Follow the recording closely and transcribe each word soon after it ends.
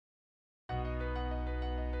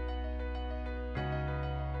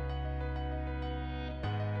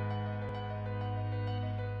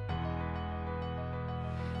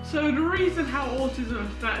So the reason how autism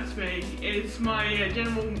affects me is my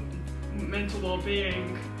general mental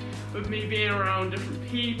well-being. With me being around different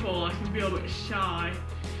people, I can feel a bit shy,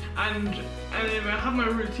 and if I have my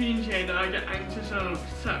routine change, I get anxious and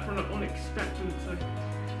upset from an unexpectancy.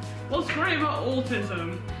 What's great about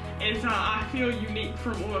autism is that I feel unique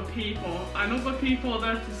from other people, and other people are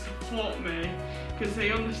there to support me because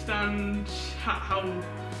they understand how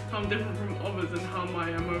I'm different from others and how my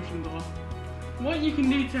emotions are. What you can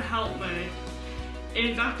do to help me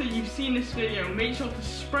is, after you've seen this video, make sure to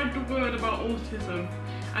spread the word about autism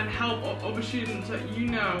and help other students that you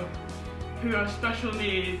know who have special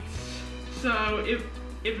needs. So if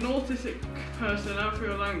an autistic person ever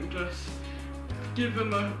feels anxious, give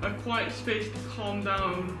them a quiet space to calm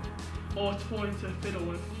down or toy to fiddle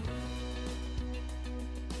with.